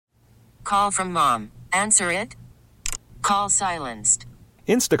Call from mom. Answer it. Call silenced.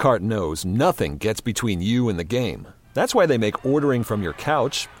 Instacart knows nothing gets between you and the game. That's why they make ordering from your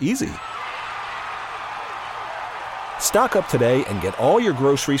couch easy. Stock up today and get all your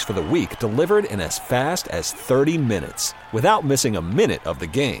groceries for the week delivered in as fast as 30 minutes without missing a minute of the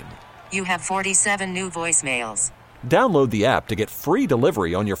game. You have 47 new voicemails. Download the app to get free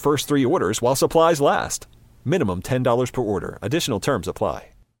delivery on your first 3 orders while supplies last. Minimum $10 per order. Additional terms apply.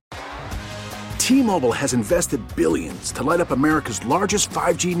 T-Mobile has invested billions to light up America's largest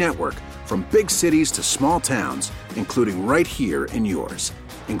 5G network, from big cities to small towns, including right here in yours.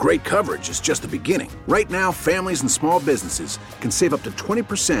 And great coverage is just the beginning. Right now, families and small businesses can save up to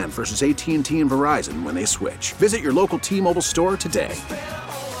 20% versus AT&T and Verizon when they switch. Visit your local T-Mobile store today.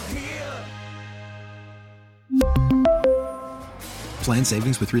 Plan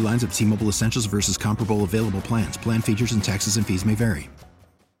savings with 3 lines of T-Mobile Essentials versus comparable available plans. Plan features and taxes and fees may vary.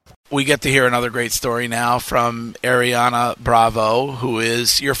 We get to hear another great story now from Ariana Bravo,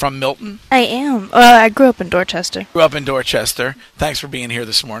 you're from Milton? I am. I grew up in Dorchester. Thanks for being here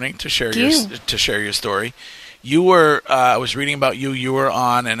this morning to share your story. You were, I was reading about you were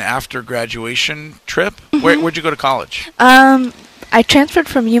on an after graduation trip. Mm-hmm. Where'd you go to college? I transferred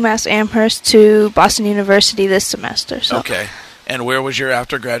from UMass Amherst to Boston University this semester. So. Okay. And where was your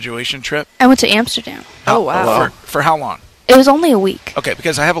after graduation trip? I went to Amsterdam. Oh, wow. For how long? It was only a week. Okay,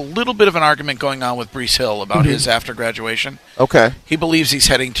 because I have a little bit of an argument going on with Brees Hill about his after graduation. Okay. He believes he's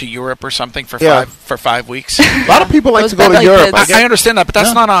heading to Europe or something for 5 weeks. A lot of people like to go to Europe. I understand that, but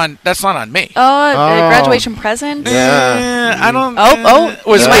that's not on me. Oh, graduation present? Yeah. I don't.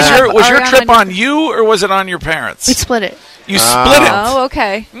 Was your trip on you or was it on your parents? We split it. You split it. Oh,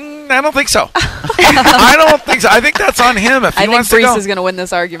 okay. I don't think so. I don't think so. I think that's on him. If he wants to go. Brees is going to win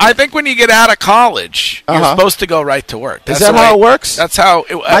this argument. I think when you get out of college, you're supposed to go right to work. Is that how it works? That's how.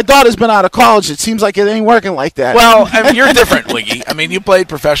 My daughter's been out of college. It seems like it ain't working like that. Well, I mean, you're different, Wiggy. I mean, you played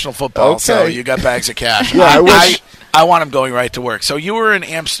professional football, so you got bags of cash. Yeah, I want him going right to work. So you were in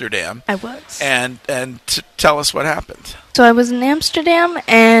Amsterdam. I was. And tell us what happened. So I was in Amsterdam,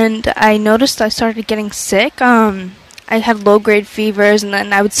 and I noticed I started getting sick. I had low-grade fevers, and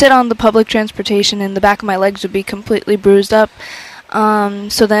then I would sit on the public transportation, and the back of my legs would be completely bruised up.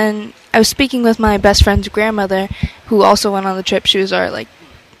 So then I was speaking with my best friend's grandmother, who also went on the trip. She was our,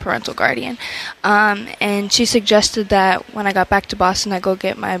 parental guardian. And she suggested that when I got back to Boston, I go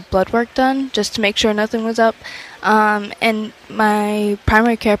get my blood work done, just to make sure nothing was up. And my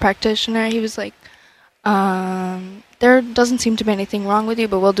primary care practitioner, he was like, there doesn't seem to be anything wrong with you,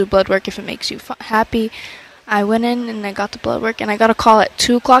 but we'll do blood work if it makes you happy. I went in and I got the blood work, and I got a call at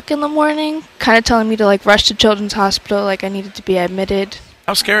 2 o'clock in the morning, kind of telling me to rush to Children's Hospital, I needed to be admitted.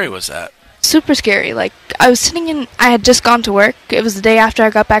 How scary was that? Super scary. I was I had just gone to work. It was the day after I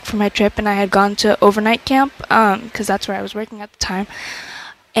got back from my trip, and I had gone to overnight camp, because that's where I was working at the time.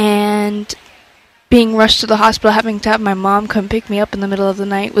 And being rushed to the hospital, having to have my mom come pick me up in the middle of the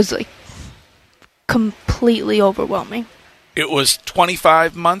night was completely overwhelming. It was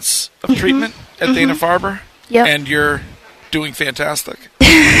 25 months of treatment at Dana-Farber? Yep. And you're doing fantastic?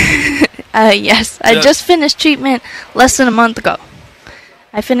 Yes. I just finished treatment less than a month ago.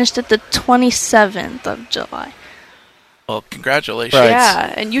 I finished it the 27th of July. Well, congratulations. Right.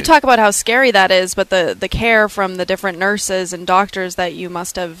 Yeah, and you talk about how scary that is, but the care from the different nurses and doctors that you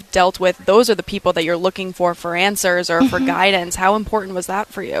must have dealt with, those are the people that you're looking for answers or for guidance. How important was that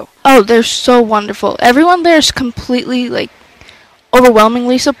for you? Oh, they're so wonderful. Everyone there is completely,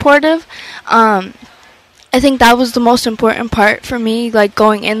 overwhelmingly supportive. I think that was the most important part for me,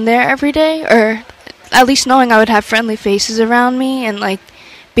 going in there every day, or at least knowing I would have friendly faces around me and,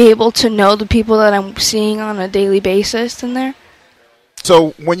 be able to know the people that I'm seeing on a daily basis in there. So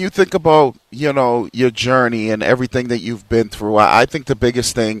when you think about, your journey and everything that you've been through, I think the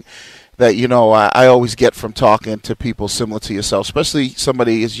biggest thing that, I always get from talking to people similar to yourself, especially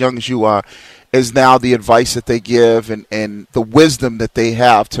somebody as young as you are, is now the advice that they give and the wisdom that they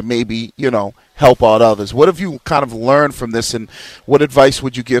have to maybe, help out others. What have you kind of learned from this, and what advice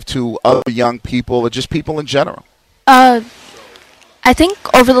would you give to other young people or just people in general? I think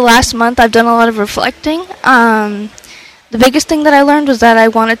over the last month I've done a lot of reflecting. The biggest thing that I learned was that I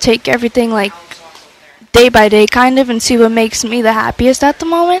want to take everything day by day kind of and see what makes me the happiest at the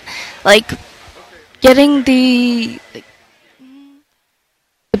moment. Getting the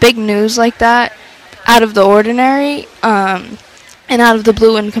big news like that out of the ordinary and out of the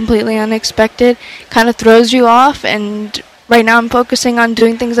blue and completely unexpected kind of throws you off, and right now I'm focusing on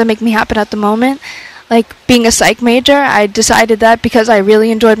doing things that make me happy at the moment. like being a psych major. I decided that because I really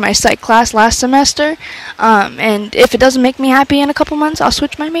enjoyed my psych class last semester, and if it doesn't make me happy in a couple months, I'll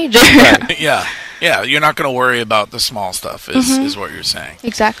switch my major. Right. Yeah, you're not going to worry about the small stuff, is what you're saying.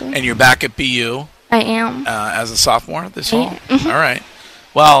 Exactly. And you're back at BU? I am. As a sophomore this fall? All right.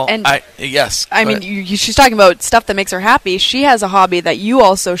 Well, yes. I mean, she's talking about stuff that makes her happy. She has a hobby that you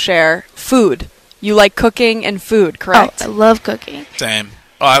also share, food. You like cooking and food, correct? Oh, I love cooking. Same.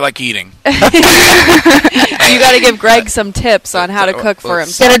 Oh, I like eating. You got to give Greg some tips on how to cook for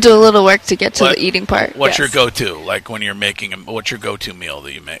himself. Got to do a little work to get to the eating part. What's your go-to? Like when you're making what's your go-to meal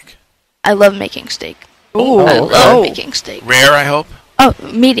that you make? I love making steak. Ooh, I love making steak. Rare, I hope? Oh,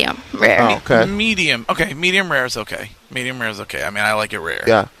 medium rare. Oh, okay. Medium. Okay, medium rare is okay. Medium rare is okay. I mean, I like it rare.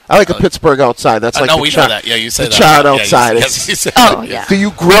 Yeah, I like a Pittsburgh outside. That's like no, the we know that. Yeah, you said the that. charred Yeah, outside. yes, you said Oh, that. yeah. Do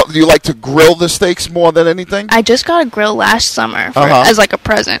you grill? Do you like to grill the steaks more than anything? I just got a grill last summer as like a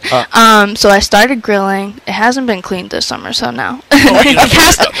present. So I started grilling. It hasn't been cleaned this summer, so now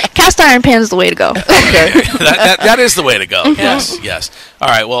cast iron pan is the way to go. Okay, that is the way to go. Yes. All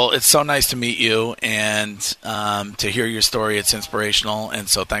right. Well, it's so nice to meet you and to hear your story. It's inspirational, and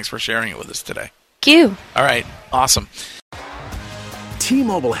so thanks for sharing it with us today. Thank you. All right. Awesome.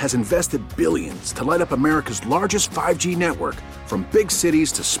 T-Mobile has invested billions to light up America's largest 5G network, from big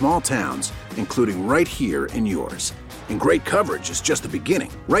cities to small towns, including right here in yours. And great coverage is just the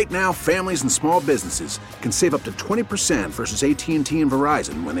beginning. Right now, families and small businesses can save up to 20% versus AT&T and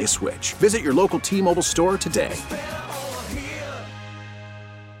Verizon when they switch. Visit your local T-Mobile store today.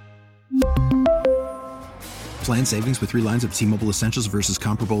 Plan savings with 3 lines of T-Mobile Essentials versus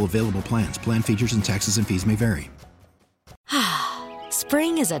comparable available plans. Plan features and taxes and fees may vary.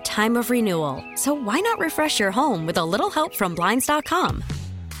 Spring is a time of renewal, so why not refresh your home with a little help from Blinds.com?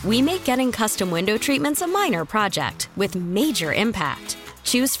 We make getting custom window treatments a minor project with major impact.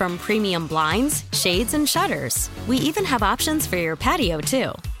 Choose from premium blinds, shades, and shutters. We even have options for your patio,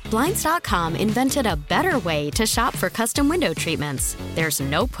 too. Blinds.com invented a better way to shop for custom window treatments. There's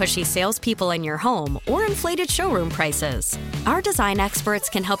no pushy salespeople in your home or inflated showroom prices. Our design experts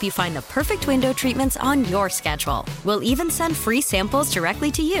can help you find the perfect window treatments on your schedule. We'll even send free samples directly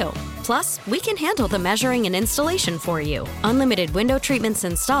to you. Plus, we can handle the measuring and installation for you. Unlimited window treatments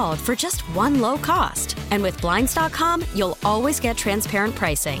installed for just one low cost. And with Blinds.com, you'll always get transparent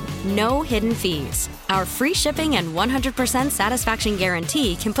pricing. No hidden fees. Our free shipping and 100% satisfaction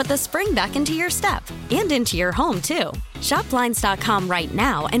guarantee can put the spring back into your step and into your home, too. Shop Blinds.com right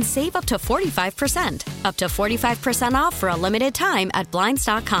now and save up to 45%. Up to 45% off for a limited time at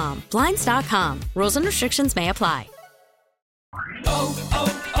Blinds.com. Blinds.com. Rules and restrictions may apply.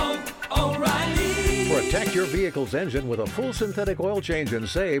 O'Reilly. Protect your vehicle's engine with a full synthetic oil change and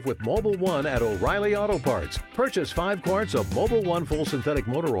save with Mobil 1 at O'Reilly Auto Parts. Purchase 5 quarts of Mobil 1 full synthetic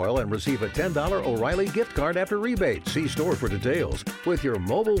motor oil and receive a $10 O'Reilly gift card after rebate. See store for details. With your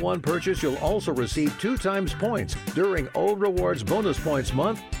Mobil 1 purchase, you'll also receive 2 times points during O Rewards Bonus Points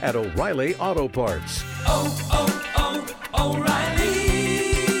Month at O'Reilly Auto Parts. O'Reilly.